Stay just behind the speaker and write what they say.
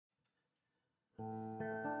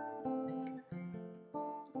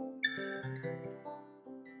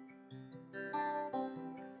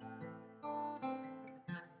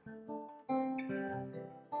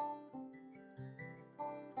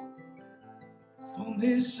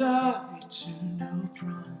fullness of eternal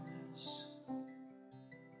promise,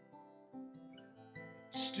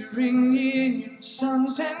 stirring in your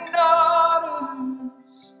sons and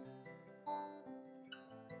daughters,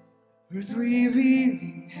 earth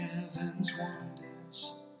revealing heaven's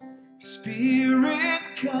wonders. Spirit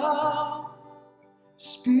come,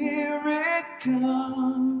 Spirit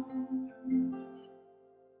come.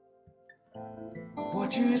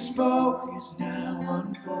 What you spoke is now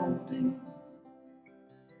unfolding.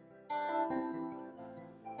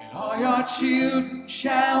 All your children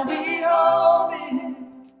shall be holy.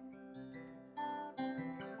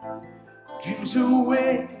 Dreams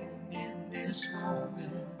awaken in this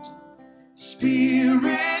moment.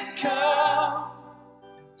 Spirit come,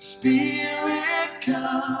 Spirit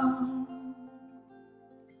come.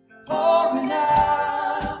 Pour it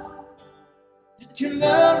out, let your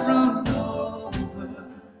love run over.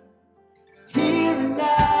 Here and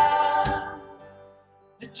now,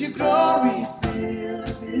 let your glory fill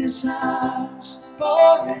this house.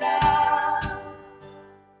 Pour it out,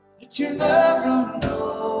 let your love run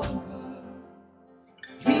over.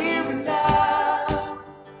 Here and now,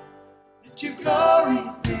 let your glory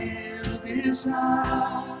fill this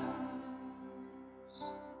house.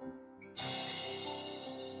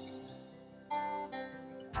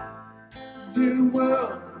 The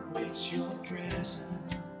world awaits your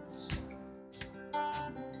presence,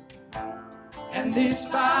 and this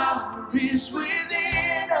power is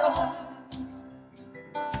within us.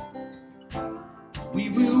 We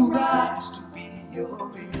will rise to be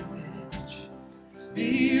your image.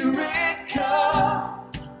 Spirit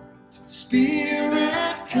come,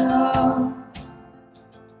 Spirit come.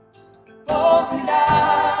 Pour it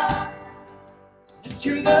out, let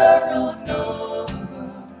your love run over.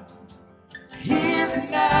 Here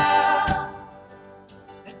and now,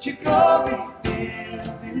 let your glory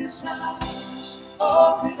fill this house.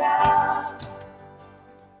 Pour it out,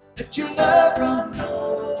 let your love run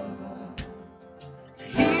over.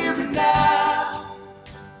 Here and now,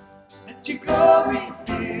 let your glory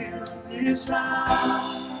fill this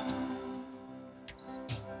house.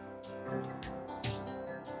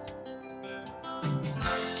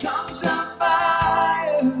 Tongues of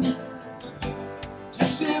fire,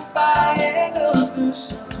 testifying of the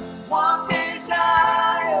Son. One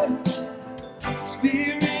desire,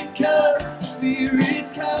 Spirit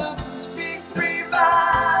come, speak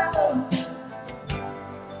revival.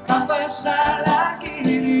 Prophesy like it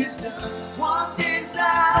is done. One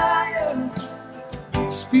desire,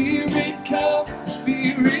 Spirit come,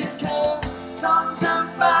 tongues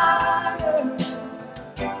of fire,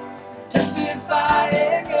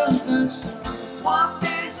 testifying of the Son. One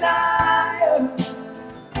desire,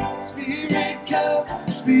 Spirit come,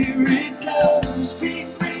 speak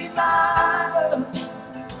revival.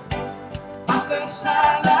 Prophesy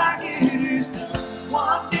like it is done.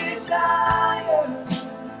 One desire,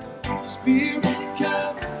 Spirit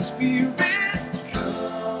come,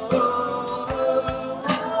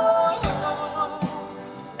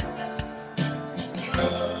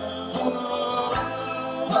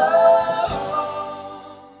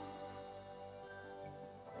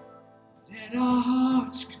 Let our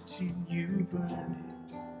hearts continue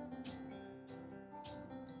burning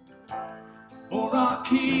for our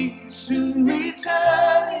King soon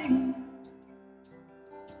returning,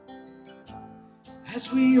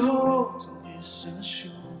 as we hold to this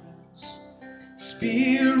assurance.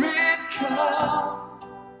 Spirit come,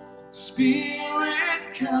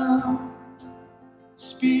 Spirit come,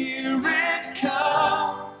 Spirit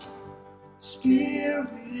come,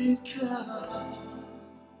 Spirit come.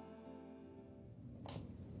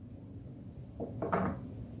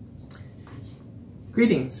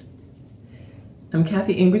 Greetings. I'm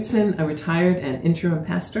Kathy Ingridson, a retired and interim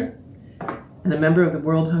pastor and a member of the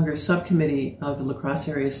World Hunger Subcommittee of the La Crosse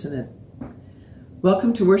Area Synod.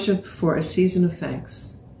 Welcome to worship for a season of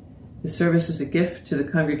thanks. This service is a gift to the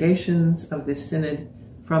congregations of this synod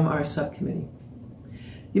from our subcommittee.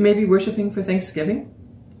 You may be worshiping for Thanksgiving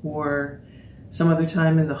or some other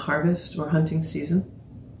time in the harvest or hunting season.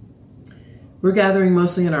 We're gathering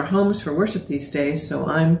mostly in our homes for worship these days, so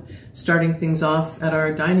I'm starting things off at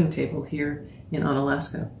our dining table here in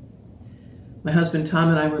Onalaska. My husband Tom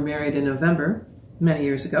and I were married in November, many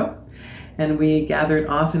years ago, and we gathered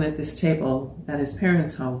often at this table at his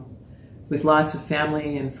parents' home with lots of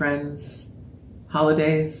family and friends,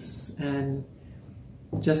 holidays, and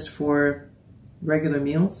just for regular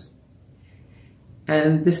meals.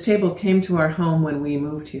 And this table came to our home when we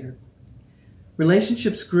moved here.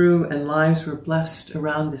 Relationships grew and lives were blessed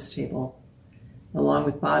around this table, along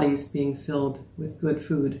with bodies being filled with good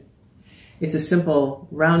food. It's a simple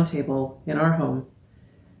round table in our home,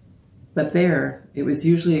 but there it was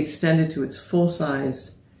usually extended to its full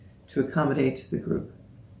size to accommodate the group.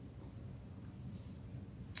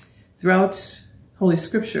 Throughout Holy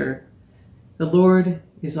Scripture, the Lord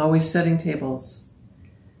is always setting tables.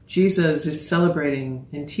 Jesus is celebrating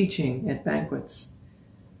and teaching at banquets.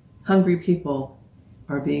 Hungry people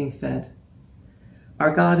are being fed.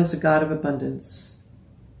 Our God is a God of abundance,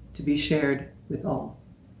 to be shared with all.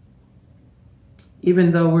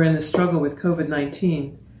 Even though we're in the struggle with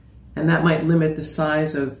COVID-19, and that might limit the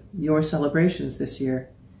size of your celebrations this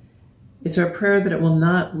year, it's our prayer that it will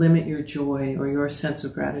not limit your joy or your sense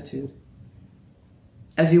of gratitude.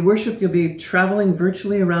 As you worship, you'll be traveling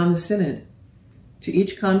virtually around the Synod, to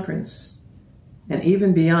each conference, and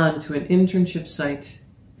even beyond to an internship site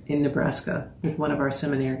in Nebraska with one of our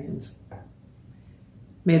seminarians.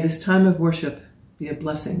 May this time of worship be a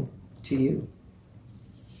blessing to you.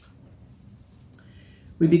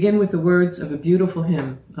 We begin with the words of a beautiful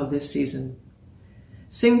hymn of this season.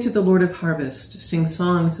 Sing to the Lord of harvest, sing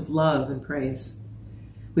songs of love and praise.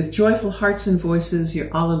 With joyful hearts and voices your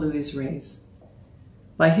alleluias raise.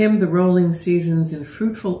 By him the rolling seasons in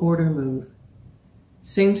fruitful order move.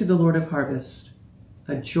 Sing to the Lord of harvest,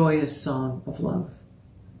 a joyous song of love.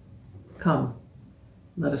 Come,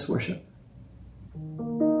 let us worship.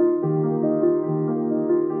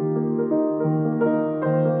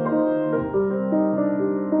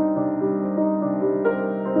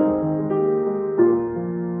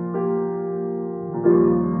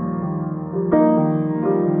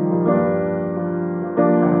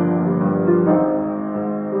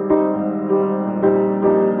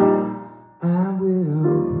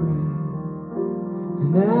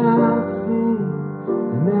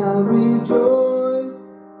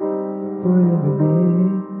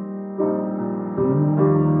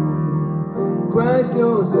 Christ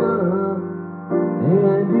your Son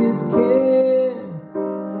and his care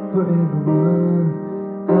for everyone.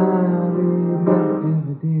 I remember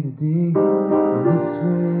every day to day, and this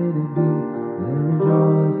way to be. I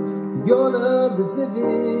rejoice, for your love is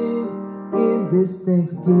living in this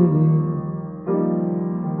Thanksgiving.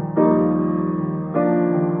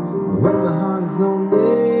 When my heart is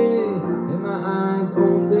lonely and my eyes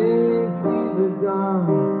only see the dark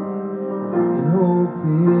and hope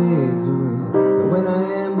fades away, but when I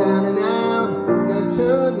am down and out, God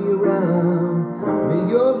turn me around. May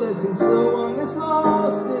your blessings flow on this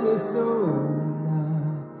lost sinner's soul, and I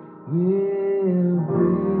will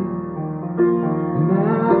pray, and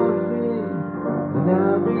I'll sing, and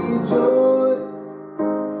I'll rejoice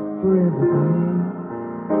for everything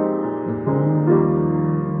and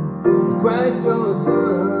through Christ your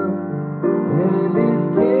Son and his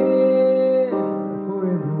care for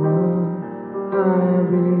everyone. I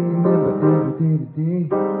remember every day to day,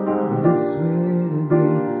 and this way to be.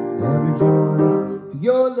 I rejoice, for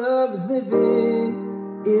your love is living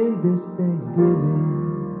in this Thanksgiving.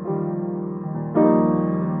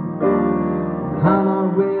 How long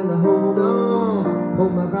will I hold on,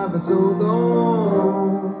 hold my pride for so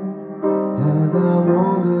long, as I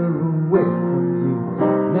wander away from you?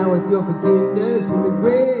 Now with your forgiveness and the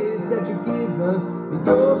grace that you give us, may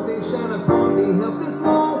your face shine upon me, help this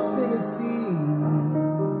lost sinner see.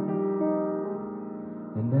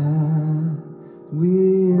 And I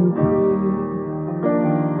will pray,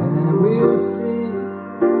 and I will sing,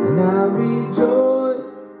 and I'll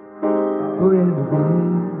rejoice for everything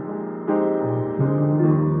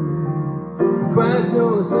through Christ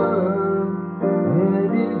your Son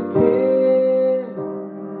and his care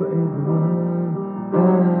for everyone. I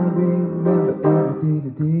remember every day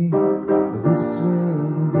to day, this way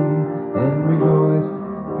to be, and rejoice,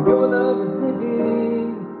 for your love is living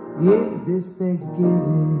in this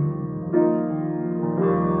Thanksgiving.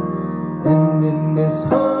 And in this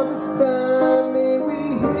harvest time, may we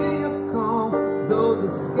hear your call, though the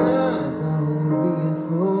skies are heavy and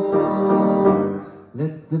full.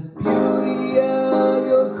 Let the beauty of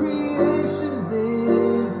your creation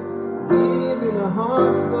live here in our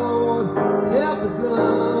hearts, Lord. Help us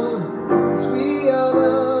love, as we are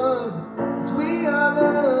loved, as we are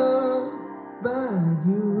loved by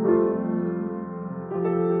you.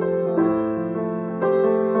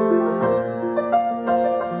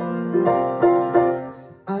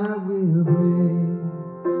 I will pray,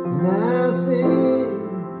 and I'll sing,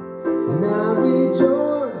 and I'll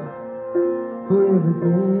rejoice for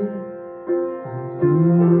everything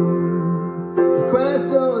through Christ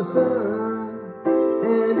your Son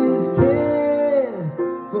and his care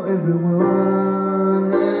for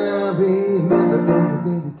everyone. I remember every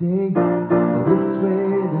day to day, and this way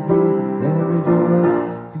to be, and rejoice,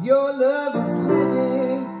 for your love is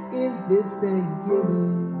living in this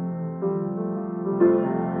Thanksgiving,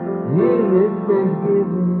 in this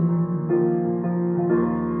Thanksgiving,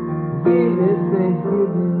 in this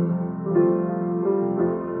Thanksgiving,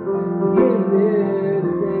 in this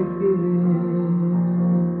Thanksgiving.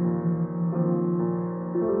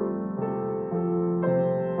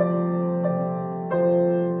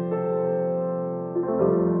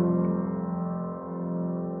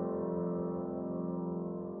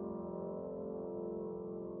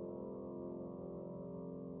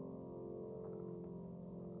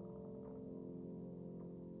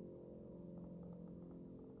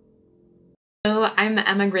 Hello, I'm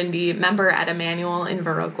Emma Grindy, member at Emmanuel in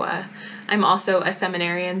Verogua. I'm also a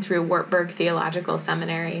seminarian through Wartburg Theological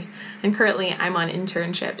Seminary, and currently I'm on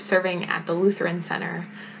internship serving at the Lutheran Center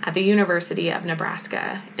at the University of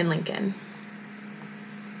Nebraska in Lincoln.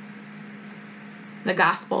 The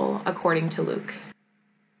Gospel according to Luke.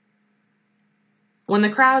 When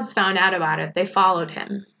the crowds found out about it, they followed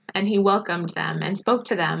him, and he welcomed them and spoke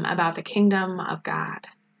to them about the kingdom of God,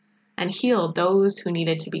 and healed those who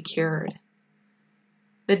needed to be cured.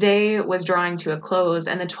 The day was drawing to a close,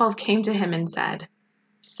 and the 12 came to him and said,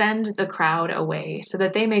 "Send the crowd away, so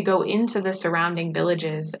that they may go into the surrounding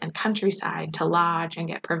villages and countryside to lodge and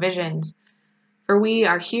get provisions, for we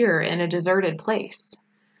are here in a deserted place."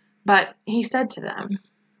 But he said to them,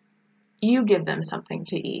 "You give them something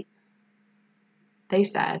to eat." They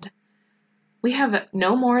said, "We have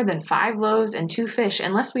no more than 5 loaves and 2 fish,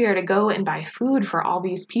 unless we are to go and buy food for all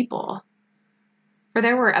these people." For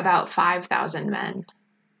there were about 5,000 men.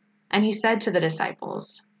 And he said to the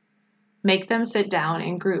disciples, "Make them sit down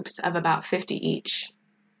in groups of about 50 each."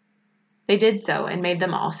 They did so and made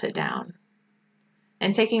them all sit down.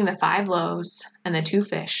 And taking the 5 loaves and the 2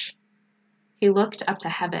 fish, he looked up to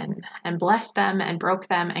heaven and blessed them and broke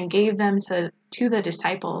them and gave them to the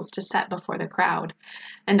disciples to set before the crowd.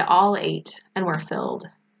 And all ate and were filled.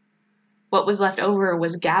 What was left over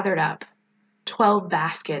was gathered up, 12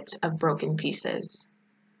 baskets of broken pieces.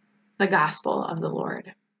 The Gospel of the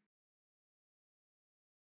Lord.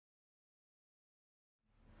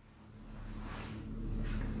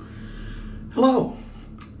 Hello,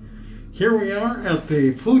 here we are at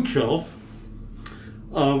the food shelf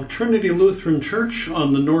of Trinity Lutheran Church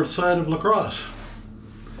on the north side of La Crosse.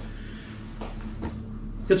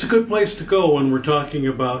 It's a good place to go when we're talking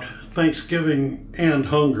about Thanksgiving and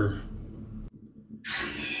hunger.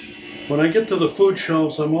 When I get to the food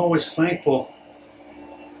shelves, I'm always thankful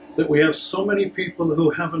that we have so many people who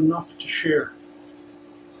have enough to share.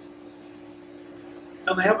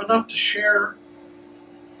 And they have enough to share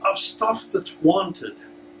of stuff that's wanted.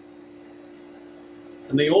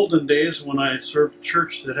 In the olden days, when I served a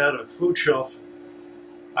church that had a food shelf,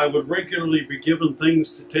 I would regularly be given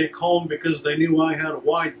things to take home because they knew I had a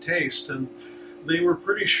wide taste, and they were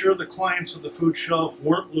pretty sure the clients of the food shelf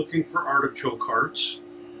weren't looking for artichoke hearts.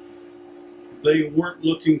 They weren't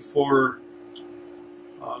looking for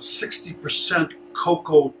 60%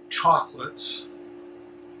 cocoa chocolates.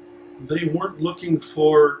 They weren't looking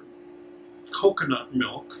for coconut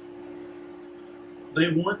milk.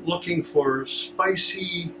 They weren't looking for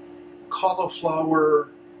spicy cauliflower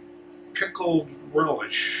pickled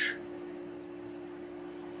relish.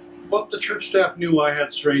 But the church staff knew I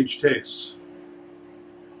had strange tastes.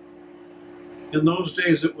 In those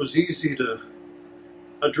days, it was easy to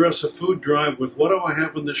address a food drive with, "What do I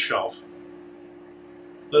have on this shelf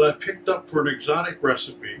that I picked up for an exotic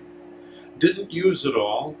recipe, didn't use it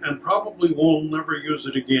all, and probably will never use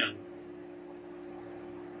it again?"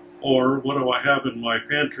 Or, "What do I have in my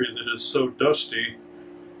pantry that is so dusty,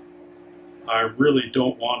 I really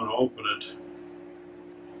don't want to open it?"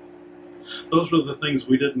 Those were the things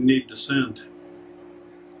we didn't need to send.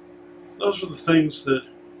 Those were the things that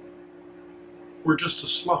were just a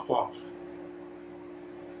slough off.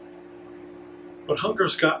 But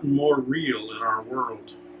hunger's gotten more real in our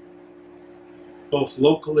world, both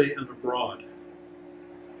locally and abroad.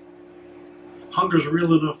 Hunger's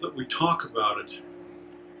real enough that we talk about it,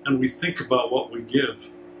 and we think about what we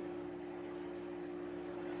give.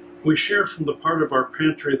 We share from the part of our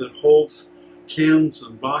pantry that holds cans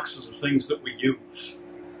and boxes of things that we use,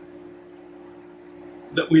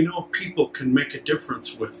 that we know people can make a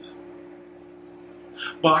difference with.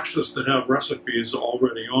 Boxes that have recipes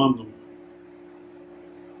already on them,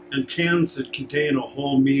 and cans that contain a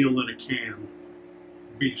whole meal in a can: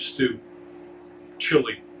 beef stew,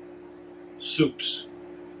 chili, soups,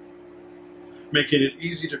 making it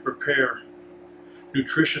easy to prepare,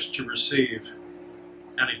 nutritious to receive,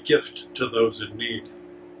 and a gift to those in need.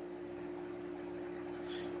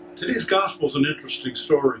 Today's gospel is an interesting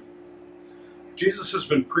story. Jesus has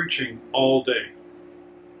been preaching all day.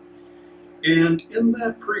 And in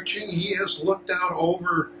that preaching, he has looked out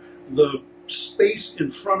over the space in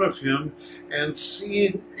front of him and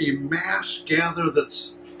seen a mass gather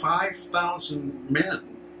that's 5,000 men,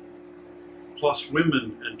 plus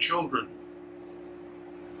women and children.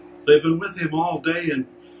 They've been with him all day, and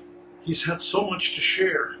he's had so much to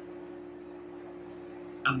share.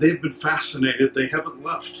 And they've been fascinated. They haven't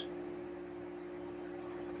left.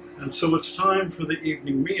 And so it's time for the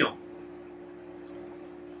evening meal.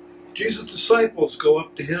 Jesus' disciples go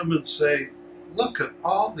up to him and say, "Look at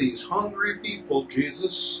all these hungry people,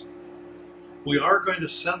 Jesus. We are going to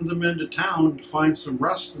send them into town to find some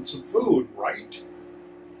rest and some food, right?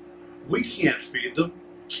 We can't feed them,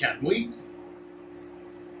 can we?"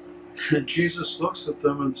 And Jesus looks at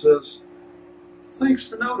them and says, "Thanks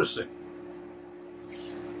for noticing.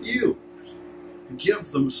 You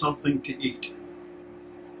give them something to eat."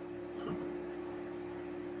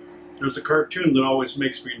 There's a cartoon that always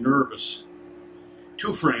makes me nervous.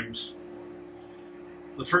 2 frames.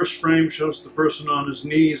 The first frame shows the person on his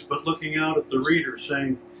knees, but looking out at the reader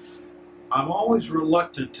saying, "I'm always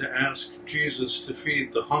reluctant to ask Jesus to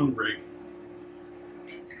feed the hungry."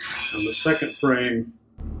 And the second frame,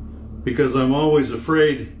 because I'm always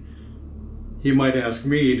afraid he might ask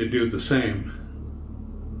me to do the same.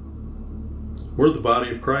 We're the body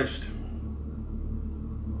of Christ.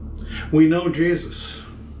 We know Jesus,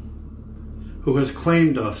 who has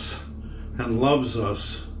claimed us and loves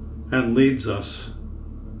us and leads us.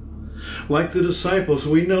 Like the disciples,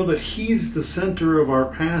 we know that he's the center of our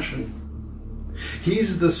passion.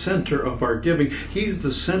 He's the center of our giving. He's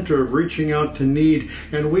the center of reaching out to need.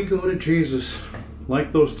 And we go to Jesus,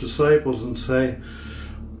 like those disciples, and say,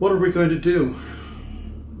 "What are we going to do?"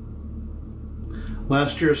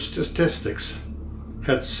 Last year's statistics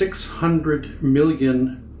had 600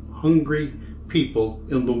 million hungry people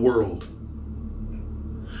in the world.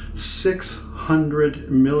 600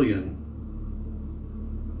 million.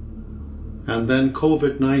 And then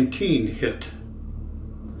COVID-19 hit.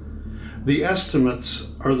 The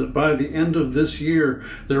estimates are that by the end of this year,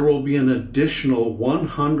 there will be an additional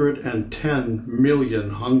 110 million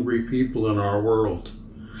hungry people in our world.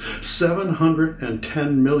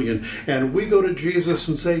 710 million. And we go to Jesus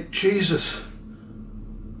and say, "Jesus,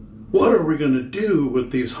 what are we going to do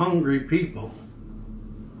with these hungry people?"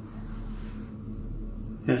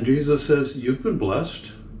 And Jesus says, "You've been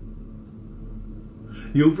blessed.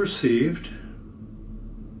 You've received.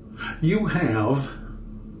 You have.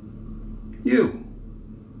 You.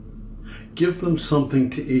 Give them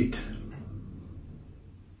something to eat."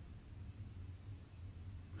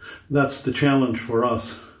 That's the challenge for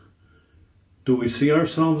us. Do we see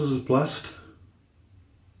ourselves as blessed?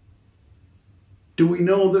 Do we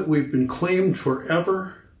know that we've been claimed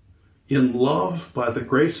forever in love by the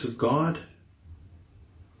grace of God?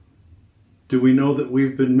 Do we know that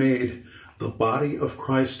we've been made the body of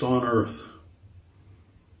Christ on earth?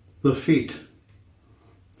 The feet,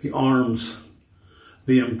 the arms,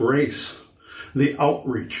 the embrace, the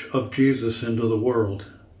outreach of Jesus into the world.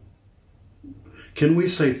 Can we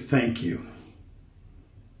say thank you?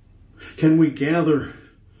 Can we gather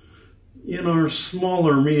in our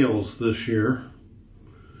smaller meals this year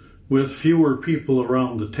with fewer people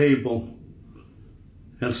around the table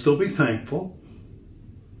and still be thankful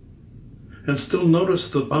and still notice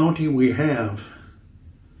the bounty we have?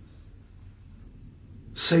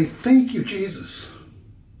 Say, "Thank you, Jesus,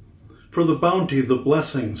 for the bounty, the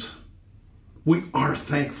blessings. We are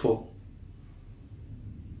thankful."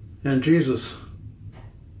 And Jesus,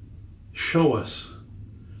 show us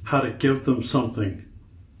how to give them something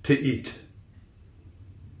to eat.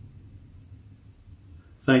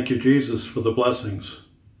 Thank you, Jesus, for the blessings.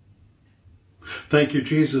 Thank you,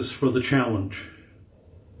 Jesus, for the challenge.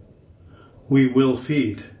 We will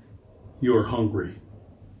feed your hungry.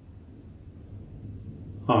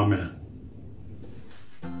 Amen.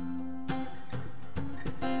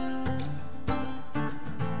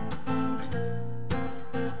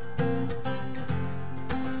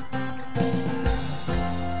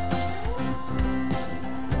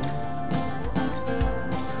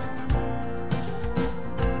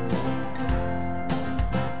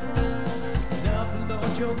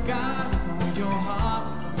 Your God with all your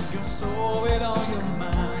heart, with all your soul, with all your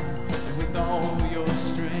mind, and with all your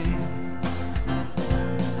strength.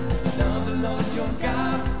 Love the Lord your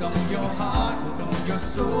God with all your heart, with all your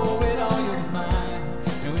soul, with all your mind,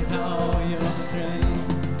 and with all your strength.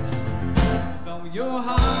 With all your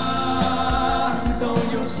heart, with all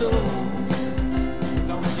your soul, with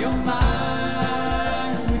all your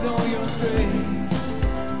mind, with all your strength.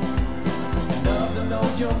 Love the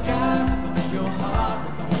Lord your God with all your heart,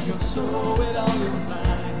 your soul, with all your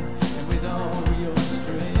mind, and with all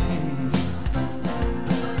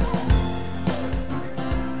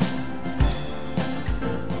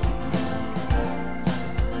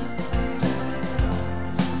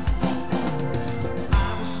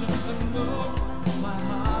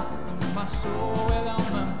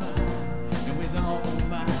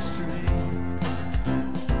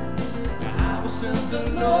serve the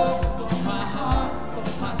Lord with all my heart, with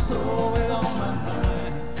all my soul, with all my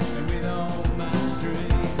mind, and with all my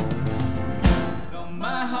strength. With all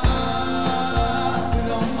my heart, with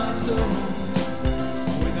all my soul,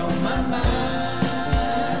 with all my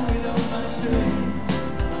mind, with all my strength.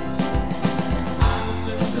 I will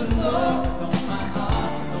serve the Lord with all my heart,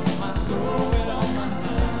 with all my soul, with all my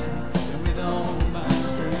mind, and with all my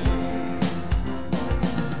strength.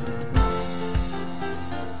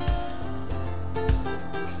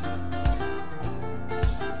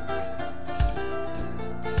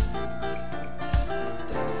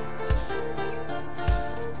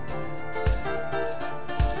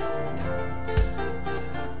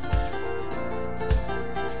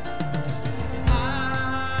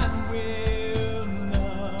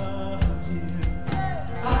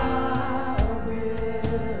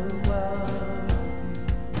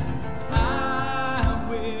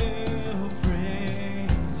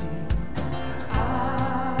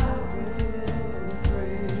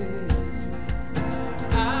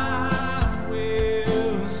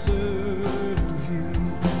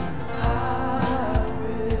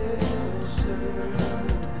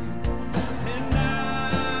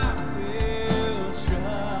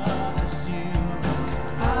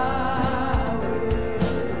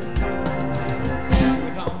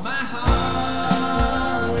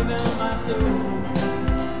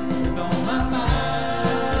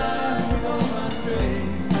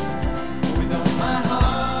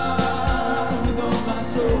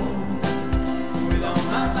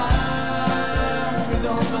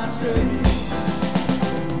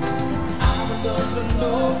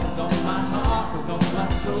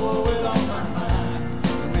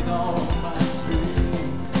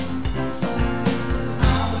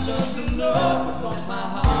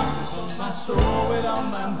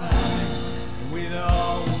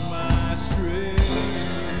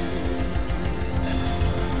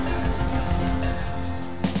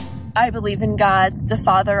 I believe in God, the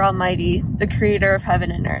Father Almighty, the creator of heaven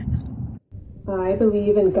and earth. I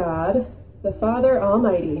believe in God, the Father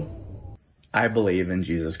Almighty. I believe in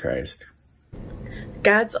Jesus Christ,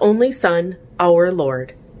 God's only Son, our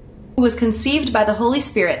Lord, who was conceived by the Holy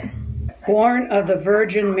Spirit, born of the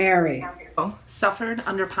Virgin Mary, suffered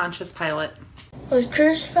under Pontius Pilate, was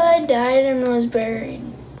crucified, died, and was buried.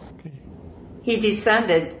 He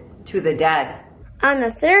descended to the dead. On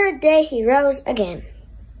the third day he rose again.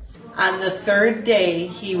 On the third day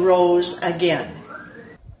he rose again.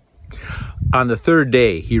 On the third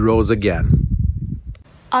day he rose again.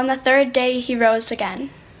 On the third day he rose again.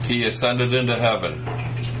 He ascended into heaven.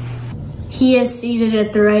 He is seated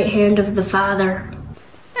at the right hand of the Father.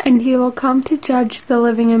 And he will come to judge the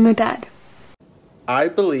living and the dead. I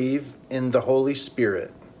believe in the Holy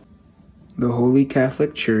Spirit, the Holy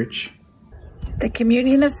Catholic Church, the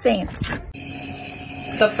communion of saints,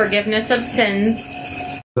 the forgiveness of sins,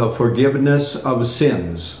 the forgiveness of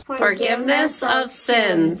sins, forgiveness of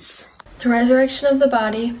sins, the resurrection of the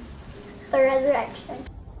body, the resurrection,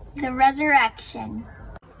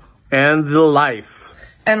 and the life,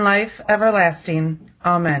 and life everlasting.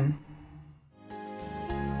 Amen.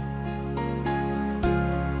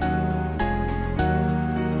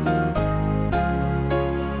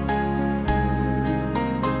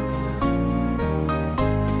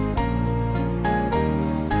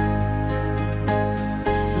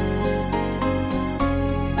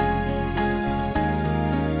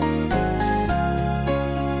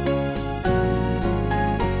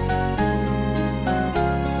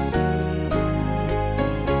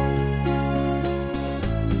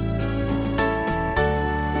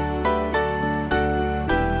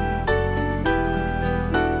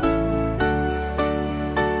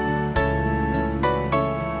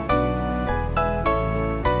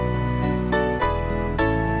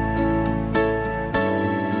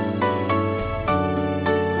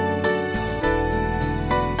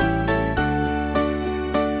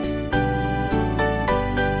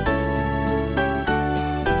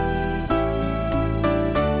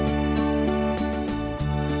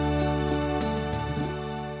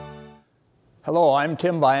 Hello, I'm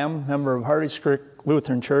Tim Byam, member of Hardy's Creek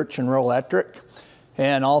Lutheran Church in rural Ettrick,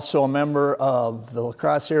 and also a member of the La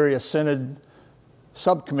Crosse Area Synod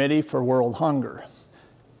Subcommittee for World Hunger.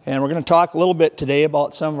 And we're going to talk a little bit today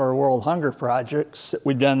about some of our World Hunger projects that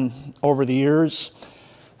we've done over the years.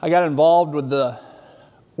 I got involved with the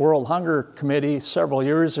World Hunger Committee several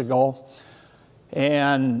years ago,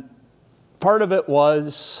 and part of it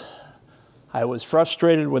was I was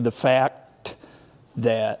frustrated with the fact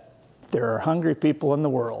that there are hungry people in the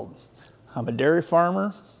world. I'm a dairy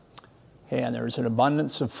farmer, and there's an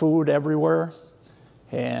abundance of food everywhere,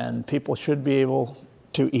 and people should be able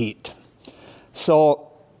to eat.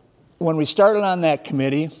 So when we started on that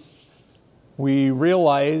committee, we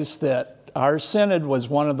realized that our synod was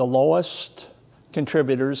one of the lowest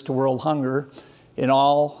contributors to world hunger in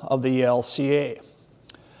all of the ELCA.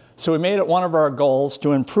 So we made it one of our goals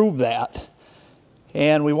to improve that,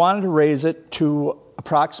 and we wanted to raise it to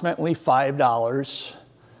approximately $5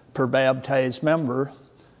 per baptized member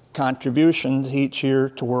contributions each year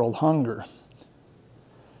to world hunger.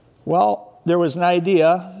 Well, there was an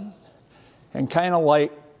idea, and kind of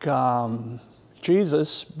like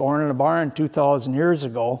Jesus, born in a barn 2,000 years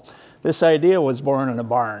ago, this idea was born in a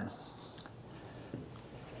barn.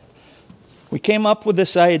 We came up with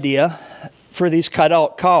this idea for these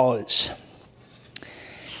cutout cows.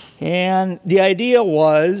 And the idea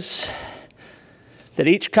was that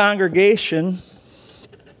each congregation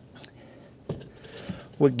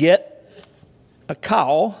would get a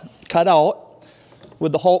cow cut out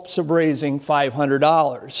with the hopes of raising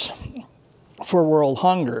 $500 for world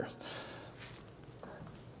hunger.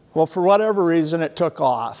 Well, for whatever reason, it took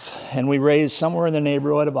off, and we raised somewhere in the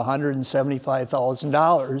neighborhood of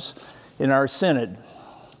 $175,000 in our synod,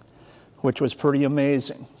 which was pretty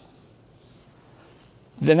amazing.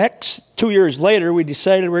 The next 2 years later, we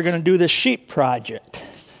decided we were going to do this sheep project.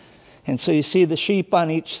 And so you see the sheep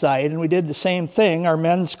on each side, and we did the same thing. Our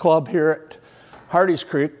men's club here at Hardy's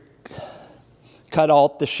Creek cut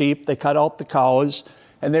out the sheep, they cut out the cows,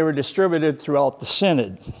 and they were distributed throughout the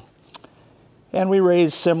synod. And we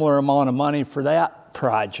raised a similar amount of money for that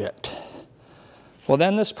project. Well,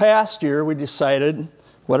 then this past year, we decided,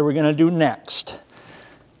 what are we going to do next?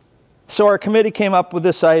 So our committee came up with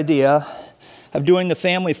this idea of doing the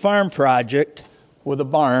family farm project with a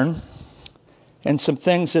barn and some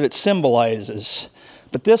things that it symbolizes.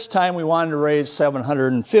 But this time we wanted to raise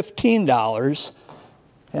 $715,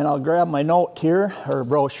 and I'll grab my note here, or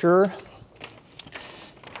brochure.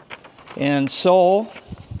 And so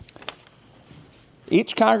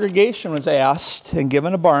each congregation was asked and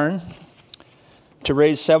given a barn to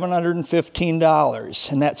raise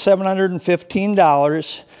 $715. And that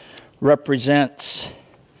 $715 represents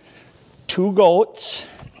 2 goats,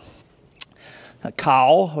 a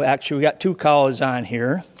cow, actually we got 2 cows on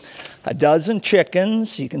here, a dozen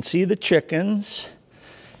chickens, you can see the chickens,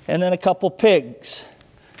 and then a couple pigs.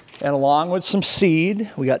 And along with some seed,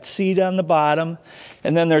 we got seed on the bottom,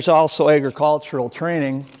 and then there's also agricultural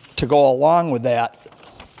training to go along with that.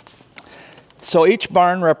 So each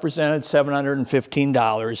barn represented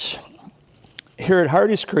 $715. Here at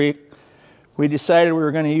Hardy's Creek, we decided we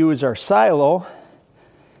were going to use our silo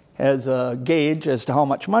as a gauge as to how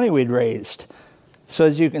much money we'd raised. So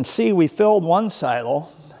as you can see, we filled one silo,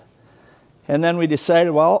 and then we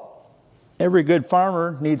decided, well, every good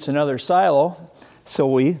farmer needs another silo, so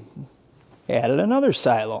we added another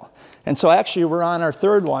silo. And so actually we're on our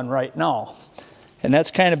 3rd one right now. And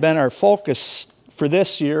that's kind of been our focus for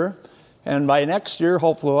this year. And by next year,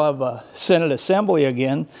 hopefully we'll have a Synod assembly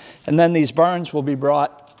again, and then these barns will be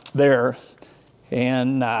brought there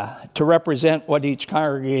and to represent what each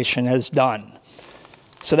congregation has done.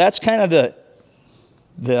 So that's kind of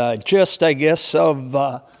the gist, I guess, of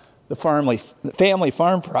the family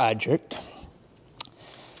farm project.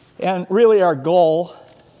 And really our goal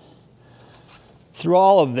through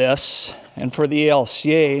all of this, and for the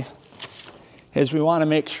ELCA, is we want to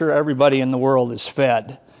make sure everybody in the world is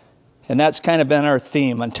fed. And that's kind of been our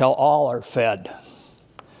theme, until all are fed.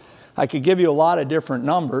 I could give you a lot of different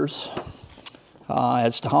numbers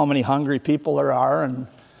as to how many hungry people there are, and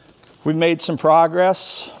we've made some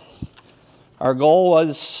progress. Our goal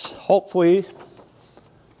was hopefully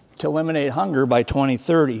to eliminate hunger by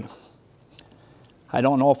 2030. I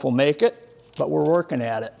don't know if we'll make it, but we're working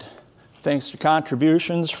at it. Thanks to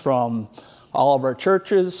contributions from all of our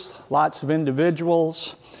churches, lots of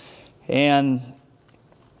individuals, and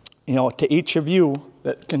to each of you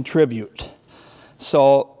that contribute.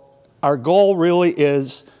 So our goal really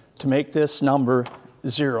is to make this number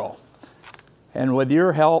 0. And with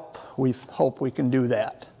your help, we hope we can do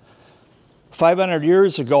that. 500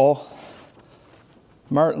 years ago,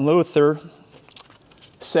 Martin Luther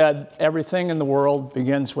said everything in the world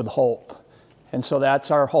begins with hope. And so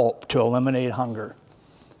that's our hope, to eliminate hunger.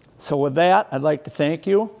 So with that, I'd like to thank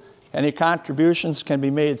you. Any contributions can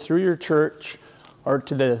be made through your church or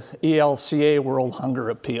to the ELCA World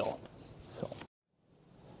Hunger Appeal. So,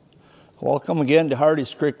 welcome again to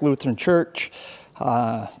Hardy's Creek Lutheran Church.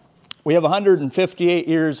 We have 158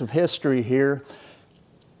 years of history here,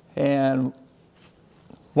 and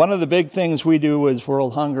one of the big things we do is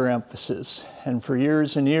world hunger emphasis. And for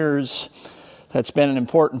years and years, that's been an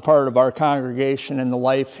important part of our congregation and the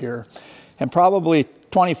life here. And probably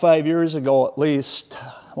 25 years ago at least,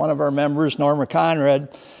 one of our members, Norma Conrad,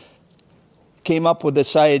 came up with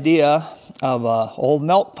this idea of an old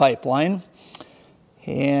milk pipeline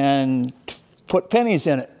and put pennies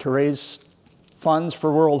in it to raise funds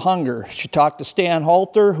for world hunger. She talked to Stan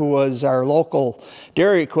Halter, who was our local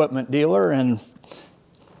dairy equipment dealer, and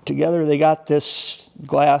together they got this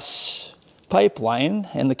glass pipeline.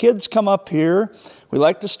 And the kids come up here. We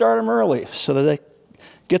like to start them early so that they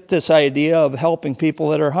get this idea of helping people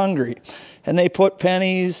that are hungry. And they put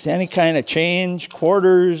pennies, any kind of change,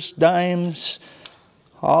 quarters, dimes,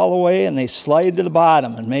 all the way, and they slide to the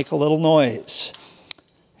bottom and make a little noise.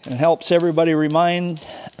 And it helps everybody reminds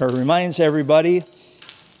everybody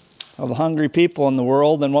of the hungry people in the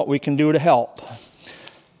world and what we can do to help.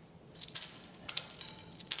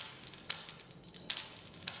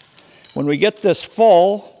 When we get this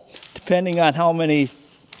full, depending on how many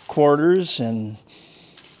quarters and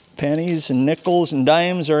pennies and nickels and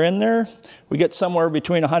dimes are in there, we get somewhere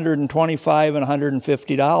between $125 and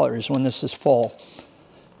 $150 when this is full.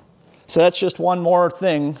 So that's just one more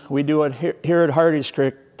thing we do here at Hardy's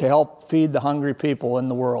Creek to help feed the hungry people in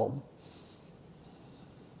the world.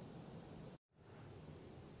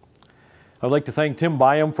 I'd like to thank Tim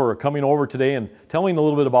Byam for coming over today and telling a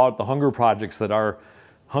little bit about the hunger projects that our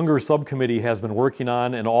Hunger Subcommittee has been working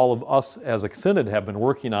on and all of us as a Synod have been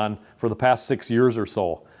working on for the past 6 years or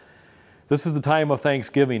so. This is the time of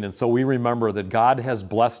Thanksgiving, and so we remember that God has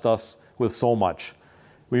blessed us with so much.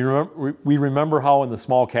 We remember how in the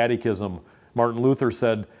Small Catechism, Martin Luther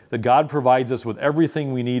said that God provides us with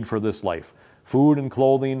everything we need for this life: food and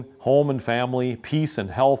clothing, home and family, peace and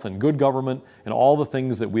health and good government, and all the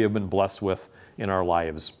things that we have been blessed with in our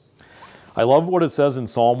lives. I love what it says in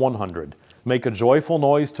Psalm 100. Make a joyful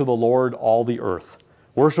noise to the Lord, all the earth.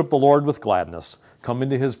 Worship the Lord with gladness. Come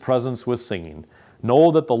into his presence with singing.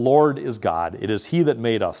 Know that the Lord is God. It is he that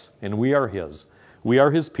made us, and we are his. We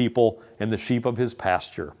are his people and the sheep of his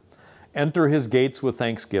pasture. Enter his gates with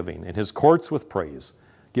thanksgiving and his courts with praise.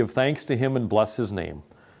 Give thanks to him and bless his name.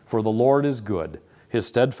 For the Lord is good. His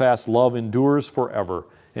steadfast love endures forever,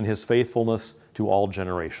 and his faithfulness to all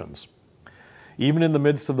generations. Even in the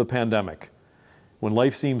midst of the pandemic, when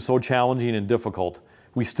life seems so challenging and difficult,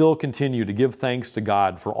 we still continue to give thanks to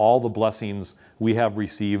God for all the blessings we have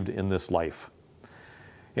received in this life.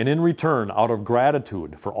 And in return, out of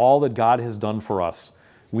gratitude for all that God has done for us,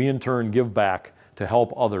 we in turn give back to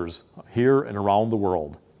help others here and around the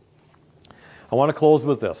world. I want to close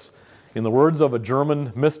with this. In the words of a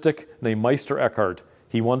German mystic named Meister Eckhart,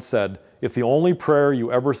 he once said, "If the only prayer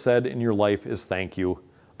you ever said in your life is thank you,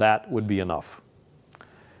 that would be enough."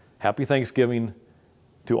 Happy Thanksgiving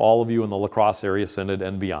to all of you in the La Crosse Area Synod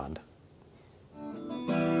and beyond.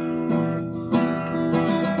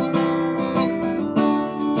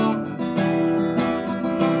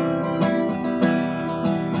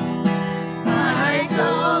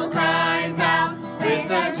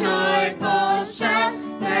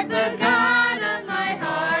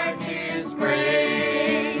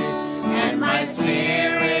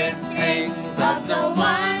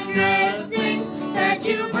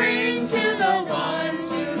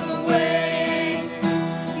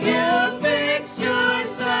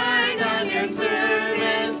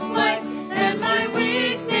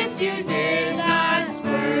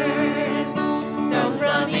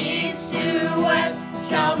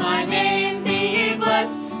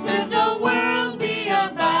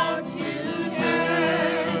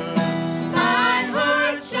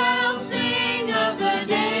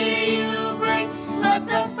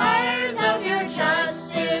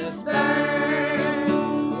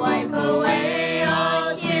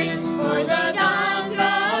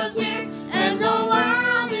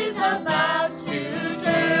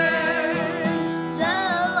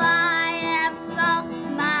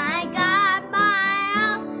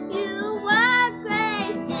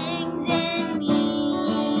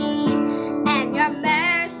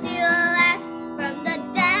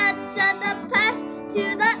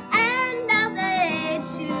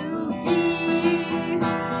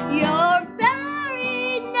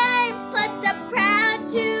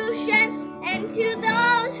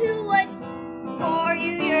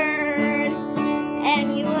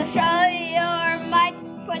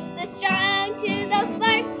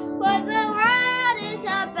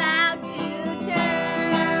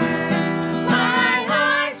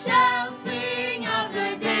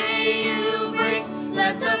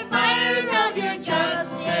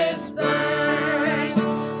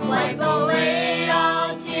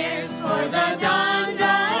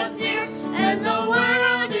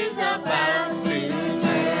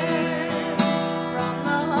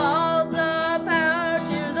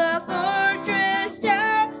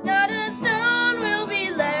 Not a stone will be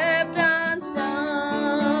left.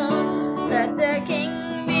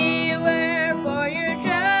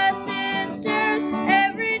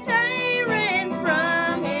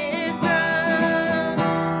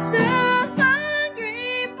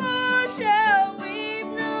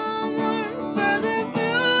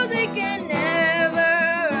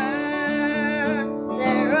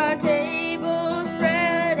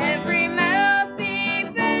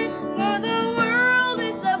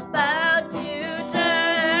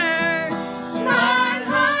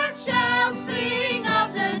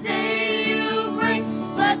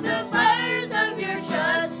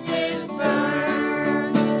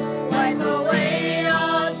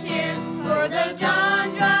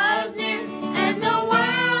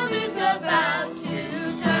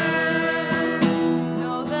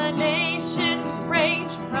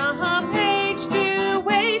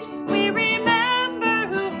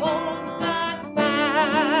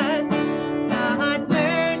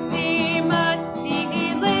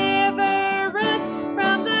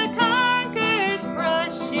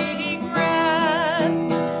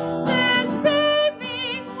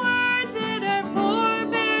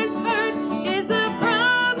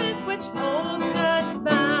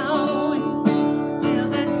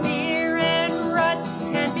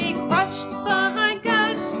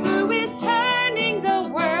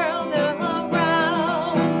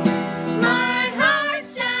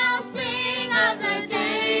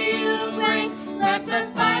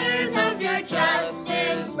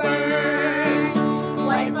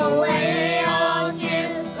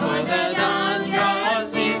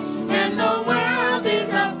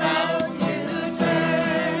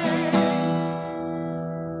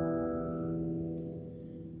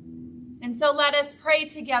 So let us pray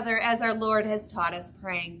together as our Lord has taught us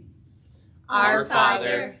praying. Our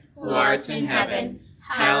Father, who art in heaven,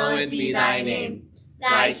 hallowed be thy name.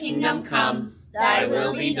 Thy kingdom come, thy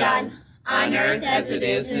will be done, on earth as it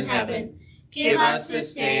is in heaven. Give us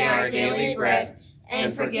this day our daily bread,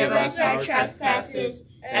 and forgive us our trespasses,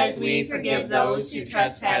 as we forgive those who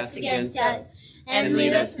trespass against us. And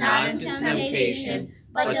lead us not into temptation,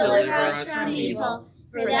 but deliver us from evil.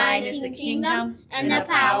 For thine is the kingdom, and the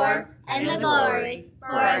power, and the glory,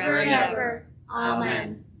 forever and ever.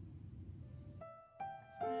 Amen.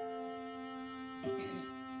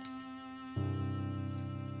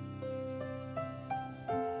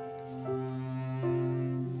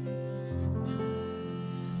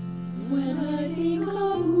 When I think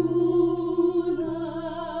of moonlight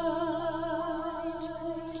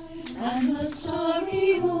and the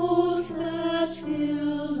starry hosts that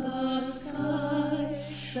fill the sky,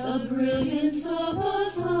 the brilliance of the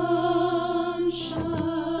sunshine,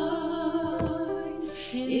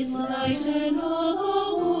 its light and all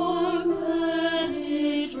the warmth that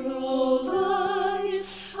it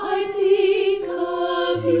provides, I think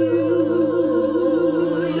of you,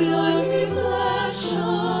 your reflection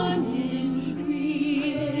in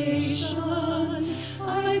creation.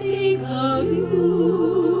 I think of you,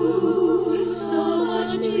 so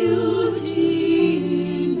much beauty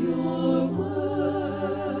in your word,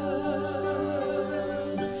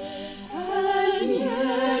 and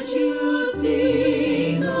yet you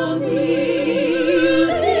think of me,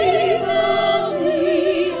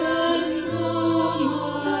 and know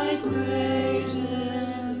my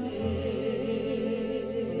greatest pain.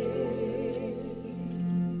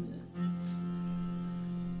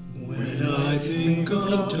 When I think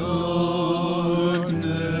of darkness,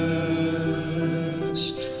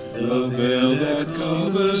 the veil that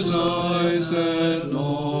covers eyes that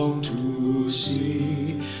long to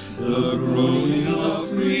see the groaning of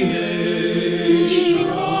creation,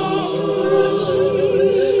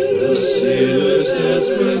 the sinner's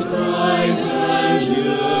desperate cries and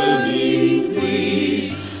yearning pleas,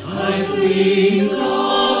 I think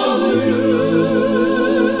of you.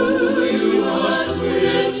 You are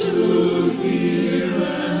swift to hear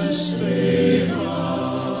and save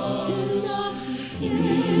us. You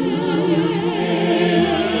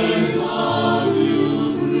and love you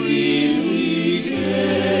freely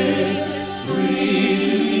gave,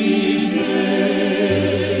 freely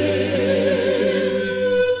gave.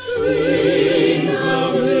 Think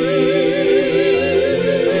of me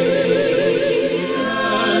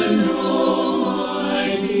and know my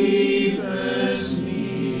deepest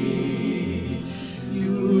need.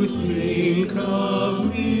 You think of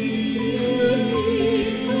me.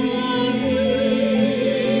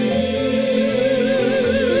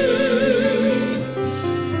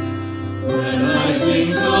 When I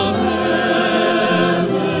think of heaven,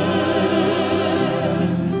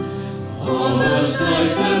 all the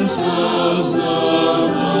sights and sounds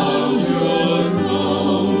around your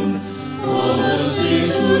throne, all the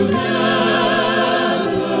saints together,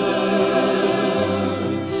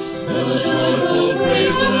 the joyful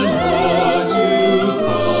praise and words you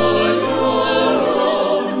call your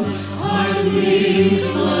own, I think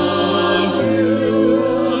of you.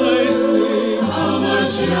 I think how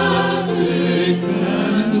majestic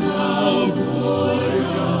and how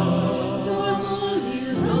glorious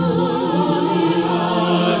you are,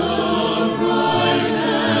 the bright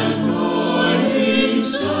and morning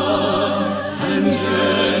star, and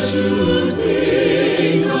yet you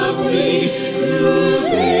think of me, you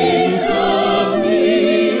think of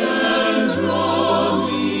me and draw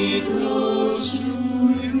me close to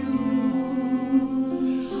you.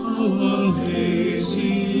 How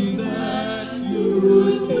amazing that you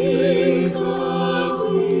think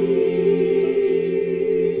of me.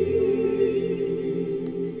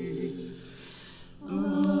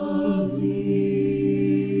 Of me.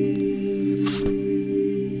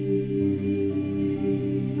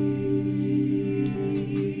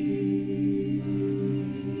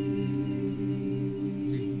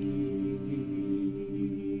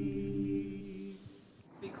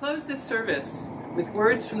 We close this service with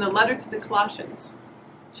words from the letter to the Colossians,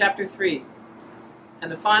 chapter 3,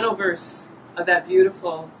 and the final verse of that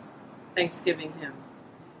beautiful Thanksgiving hymn.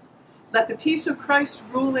 Let the peace of Christ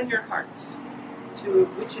rule in your hearts, to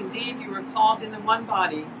which indeed you were called in the one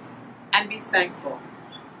body, and be thankful.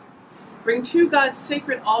 Bring to God's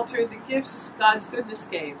sacred altar the gifts God's goodness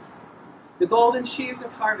gave, the golden sheaves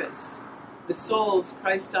of harvest, the souls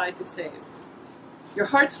Christ died to save. Your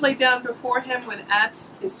hearts lay down before him when at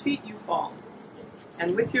his feet you fall,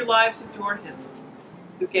 and with your lives adore him,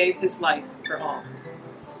 who gave his life for all.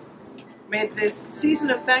 May this season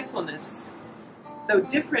of thankfulness though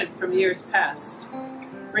different from years past,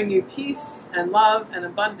 bring you peace and love and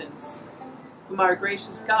abundance from our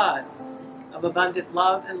gracious God of abundant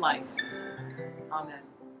love and life. Amen.